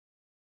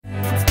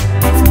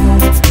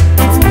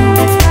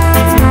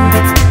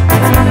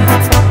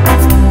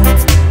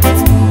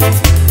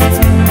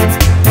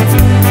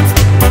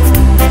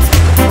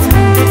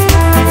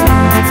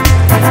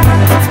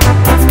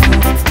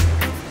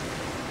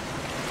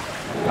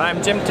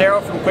I'm Jim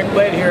Terrell from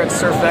Quickblade here at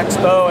Surf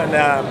Expo, and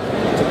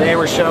today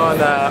we're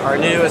showing our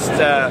newest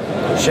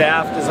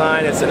shaft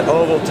design. It's an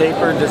oval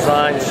tapered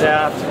design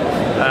shaft.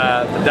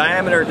 The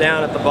diameter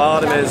down at the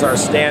bottom is our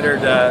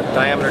standard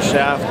diameter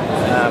shaft,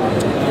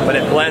 but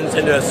it blends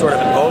into a sort of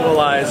an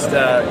ovalized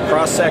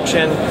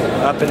cross-section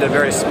up into a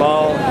very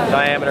small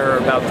diameter,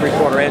 about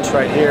 3/4 inch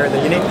right here. And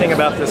the unique thing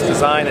about this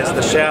design is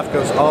the shaft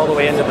goes all the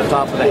way into the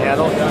top of the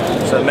handle,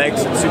 so it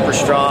makes it super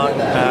strong.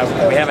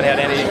 We haven't had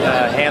any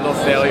handle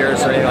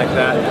failures or anything like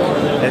that.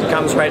 It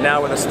comes right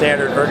now with a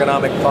standard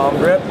ergonomic palm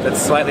grip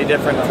that's slightly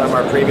different from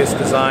our previous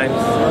design.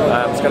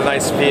 It's got a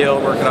nice feel.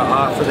 We're going to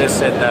offer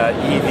this in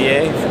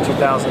EVA for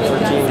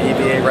 2013, the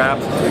EVA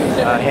wrapped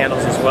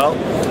handles as well.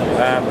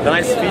 The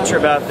nice feature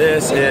about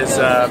this is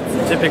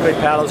typically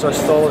paddles are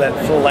sold at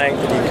full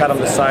length and you cut them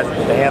the size to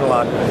put the handle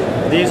on.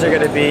 These are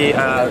going to be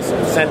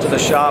sent to the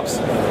shops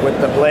with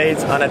the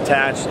blades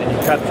unattached, and you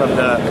cut from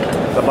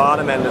the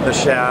bottom end of the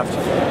shaft.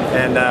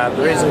 And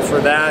the reason for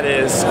that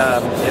is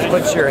it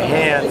puts your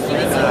hand,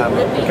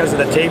 because of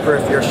the taper,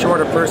 if you're a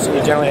shorter person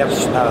you generally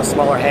have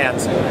smaller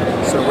hands.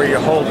 So where you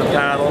hold the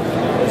paddle,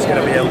 it's going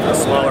to be a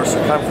smaller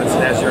circumference,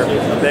 and as you're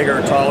a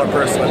bigger, taller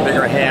person with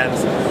bigger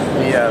hands,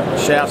 the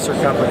shaft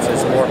circumference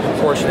is more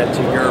proportionate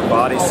to your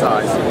body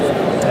size.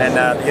 And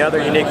the other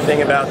unique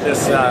thing about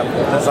this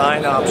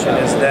design option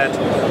is that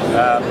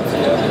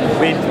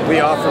we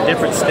offer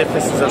different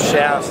stiffnesses of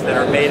shafts that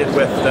are mated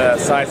with the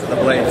size of the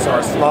blade. So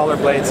our smaller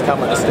blades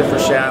come with a stiffer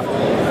shaft,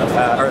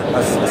 or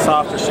a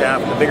softer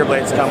shaft. The bigger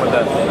blades come with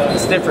a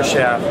stiffer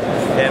shaft.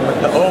 And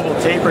with the oval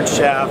tapered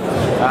shaft,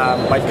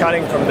 by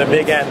cutting from the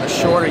big end, the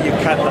shorter you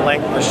cut the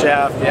length of the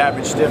shaft, the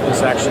average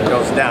stiffness actually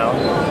goes down,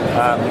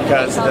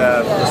 because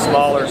the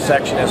smaller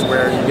section is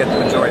where you get the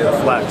majority of the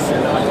flex.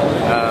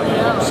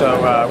 So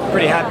we're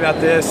pretty happy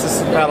about this. This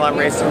is the paddle I'm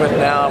racing with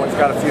now. We've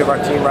got a few of our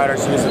team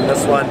riders using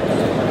this one.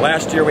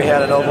 Last year we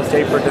had an oval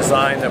tapered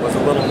design that was a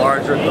little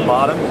larger at the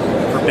bottom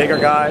for bigger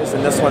guys,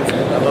 and this one's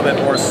a little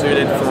bit more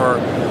suited for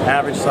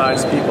average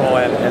sized people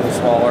and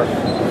smaller.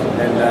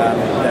 And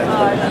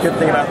the good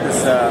thing about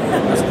this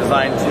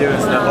design too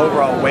is the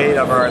overall weight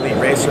of our elite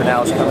racer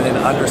now is coming in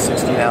under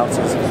 16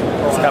 ounces.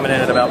 It's coming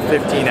in at about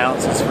 15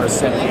 ounces for a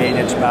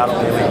 78-inch paddle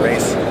in the elite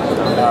race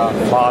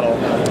model.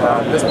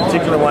 This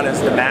particular one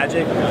is the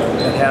Magic.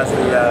 It has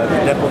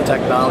the nipple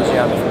technology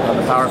on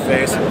the power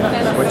face,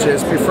 which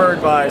is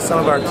preferred by some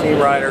of our team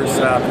riders,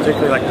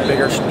 particularly like the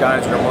bigger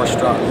guys that are more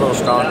a little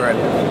stronger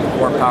and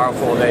more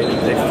powerful. They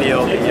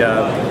feel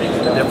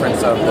the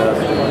difference of the...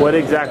 What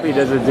exactly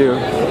does it do?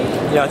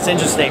 You know, it's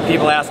interesting.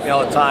 People ask me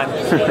all the time,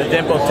 the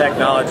dimple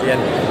technology,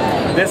 and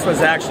this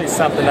was actually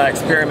something I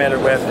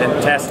experimented with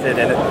and tested.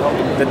 And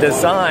the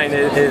design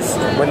is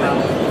when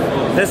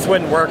this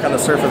wouldn't work on the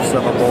surface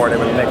of a board, it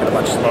would make it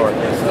much slower.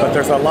 But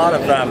there's a lot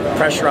of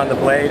pressure on the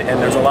blade, and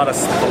there's a lot of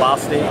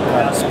velocity,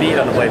 speed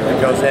on the blade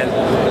that goes in.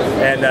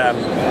 And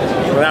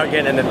without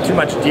getting into too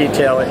much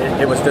detail,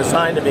 it was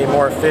designed to be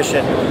more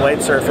efficient with the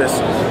blade surface.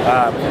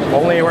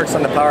 Only works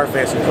on the power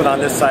face. You put it on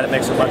this side, it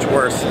makes it much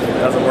worse. It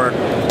doesn't work.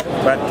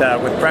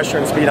 But with pressure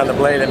and speed on the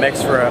blade, it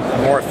makes for a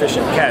more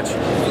efficient catch.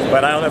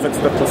 But I don't know if it's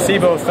the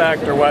placebo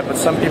effect or what, but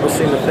some people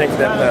seem to think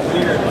that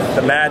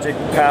the Magic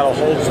paddle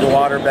holds the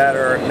water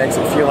better, it makes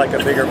it feel like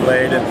a bigger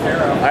blade. And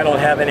I don't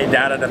have any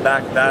data to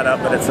back that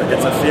up, but it's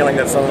a feeling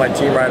that some of my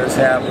team riders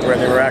have where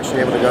they were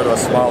actually able to go to a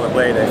smaller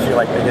blade. They feel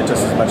like they get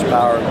just as much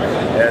power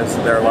as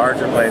their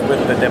larger blade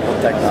with the dimple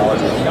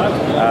technology.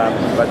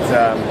 But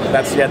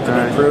that's yet to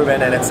be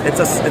proven, and it's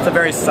a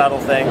very subtle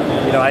thing.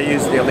 You know, I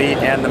use the Elite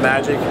and the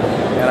Magic,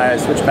 and I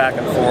switch back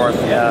and forth.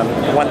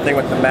 One thing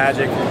with the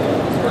Magic,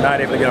 we're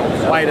not able to get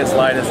them quite as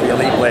light as the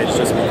Elite blades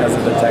just because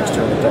of the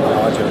texture and the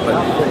technology.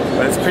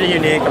 But it's pretty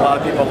unique. A lot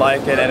of people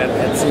like it, and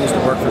it seems to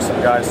work for some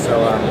guys. So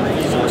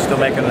we're still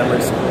making them.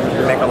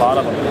 We make a lot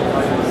of them.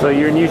 So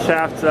your new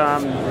shafts,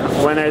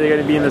 when are they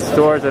going to be in the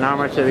stores, and how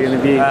much are they going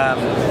to be?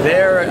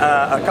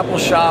 A couple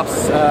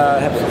shops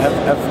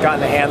have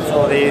gotten a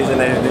handful of these,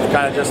 and they've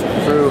kind of just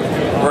through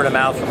word of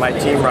mouth from my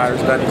team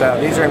riders. But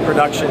these are in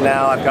production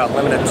now. I've got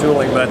limited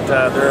tooling, but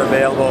they're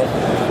available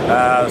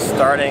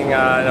starting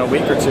in a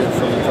week or two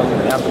from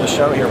after the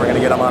show here. We're going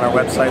to get them on our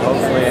website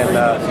hopefully,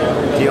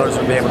 and dealers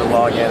will be able to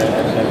log in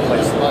and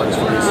place the orders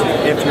for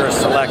these. If you're a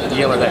select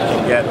dealer that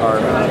can get our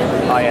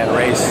high-end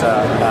race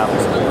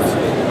paddles.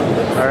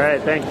 All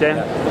right, thanks, Jen.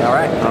 All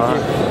right.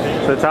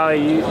 So Talia,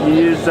 you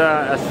used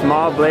a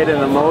small blade in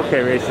the Molokai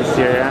race this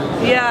year,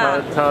 yeah?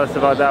 Yeah. Tell us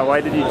about that.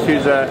 Why did you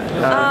choose that?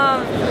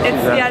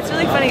 It's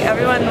really funny.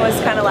 Everyone was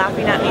kind of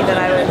laughing at me that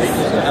I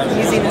was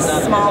using this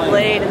small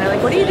blade, and they're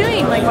like, "What are you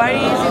doing? Like, why are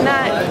you using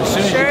that?"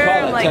 Sure.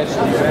 I'm like,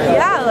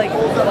 yeah, like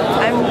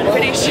I'm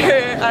pretty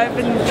sure. I've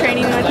been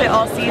training with it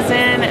all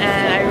season,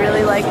 and I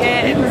really like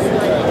it.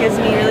 It gives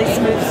me really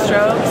smooth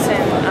strokes,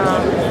 and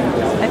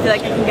I feel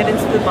like I can get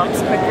into the bumps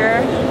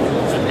quicker,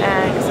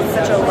 and because it's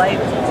such a light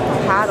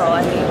paddle,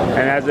 I mean. And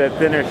it has a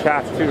thinner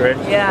shaft too, right?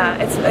 Yeah,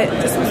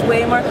 it just was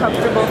way more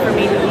comfortable for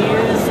me to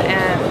use,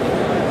 and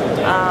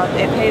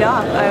it paid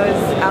off. I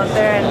was out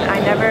there, and I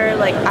never,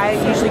 like, I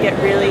usually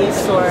get really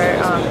sore,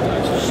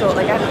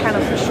 like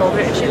shoulder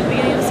issue at the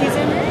beginning of the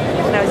season,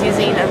 and I was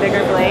using a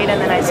bigger blade, and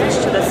then I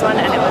switched to this one,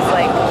 and it was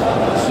like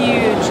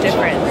huge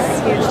difference,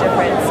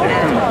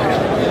 and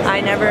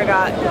I never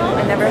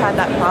had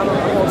that problem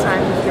the whole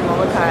time with your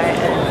Molokai.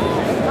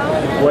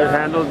 What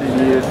handle did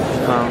you use?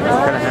 What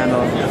kind of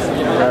handle?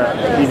 The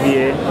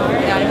EVA?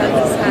 Yeah, I had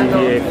this handle.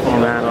 EVA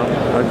foam handle.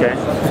 Okay.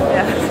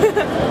 Yeah.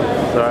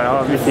 So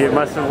obviously it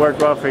must have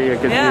worked well for you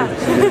because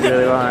you did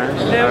really well, right?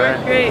 It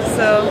worked great,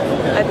 so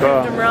I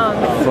proved them wrong.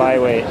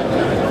 Flyweight.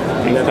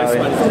 The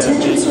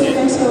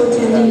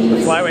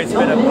Flyweight's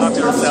been a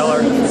popular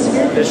seller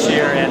this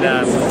year, and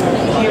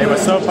it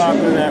was so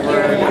popular that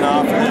we're going to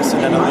offer this in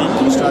an elite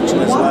construction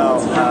as well.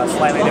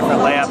 Slightly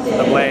different layup of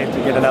the blade to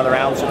get another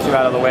ounce or two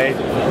out of the weight,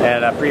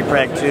 and a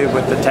pre-preg tube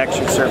with the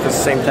textured surface,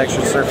 same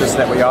textured surface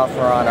that we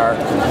offer on our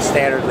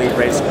standard lead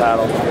race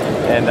paddle.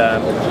 And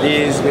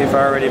these we've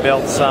already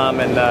built some,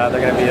 and they're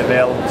going to be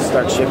available to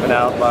start shipping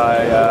out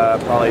by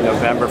probably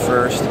November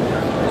 1st.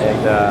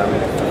 And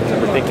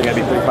I think they're going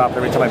to be pretty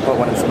popular. Every time I put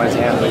one in somebody's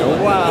hand, they go,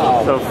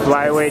 wow! So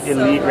Flyweight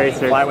Elite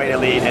Racer. Flyweight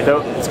Elite. And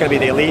it's going to be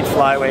the Elite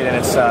Flyweight, and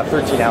it's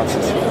 13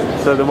 ounces.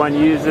 So the one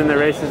used in the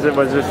races, it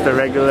was just the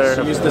regular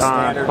she used the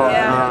standard,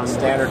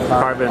 standard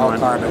carbon one.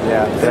 Carbon,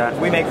 yeah.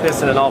 We make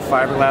this in an all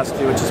fiberglass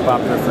too, which is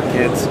popular for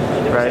kids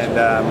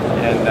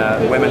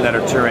and women that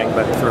are touring.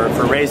 But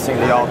for racing,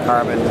 the all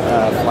carbon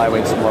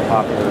Flyweight's a more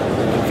popular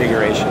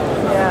configuration.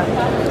 Yeah.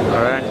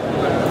 All right.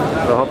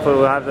 So hopefully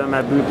we'll have them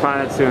at Blue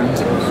Planet soon.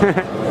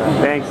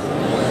 Thanks.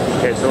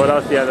 Okay, so what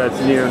else do you have that's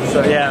new?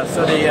 So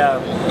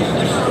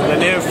the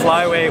new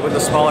Flyweight with the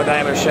smaller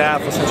diameter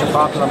shaft was such a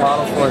popular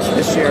model for us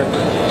this year.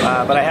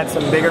 But I had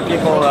some bigger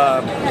people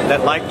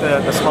that liked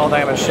the small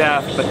diameter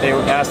shaft, but they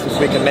asked if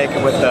we could make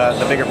it with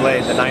the bigger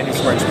blade, the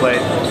 90-Sprint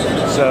blade.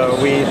 So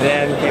we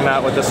then came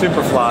out with the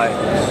Superfly,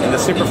 and the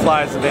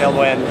Superfly is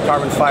available in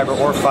carbon fiber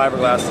or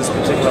fiberglass. This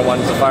particular one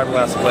is a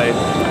fiberglass blade,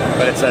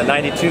 but it's a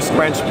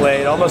 92-Sprint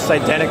blade, almost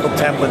identical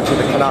template to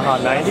the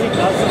Kanaha 90.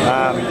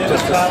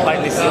 Just a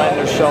slightly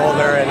slender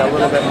shoulder and a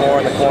little bit more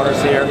in the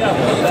corners here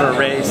for a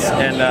race,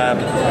 and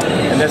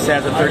this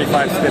has a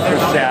 35 stiffer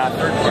shaft.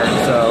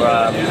 So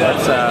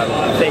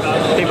I think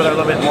people that are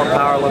a little bit more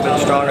power, a little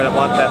bit stronger, that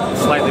want that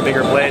slightly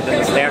bigger blade than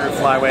the standard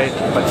Flyweight,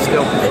 but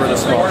still prefer the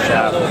small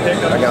shaft, are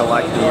going to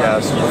like the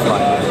Superfly.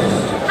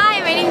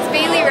 Hi, my name is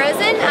Bailey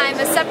Rossen. I'm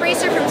a sup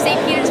racer from St.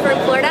 Petersburg,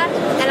 Florida,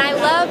 and I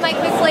love my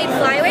Quickblade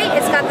Flyweight.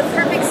 It's got the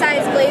perfect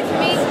size blade for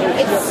me.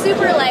 It's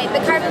super light. The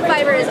carbon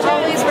fiber has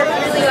always worked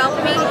really well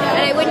for me,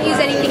 and I wouldn't use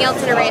anything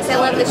else in a race. I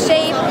love the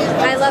shape.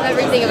 I love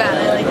everything about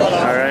it.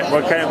 All right.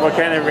 What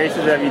kind of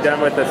races have you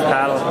done with this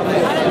paddle?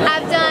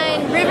 I've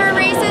done river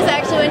races.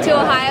 I actually went to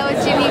Ohio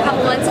with Jimmy a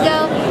couple months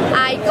ago.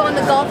 I go on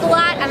the Gulf a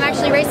lot. I'm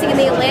actually racing in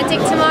the Atlantic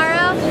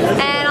tomorrow,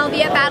 and I'll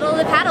be at Battle of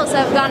the Paddle. So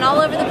I've gone all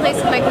over the place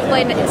with my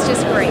Quickblade, and it's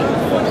just great.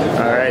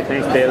 All right.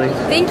 Thanks, Bailey.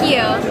 Thank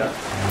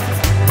you.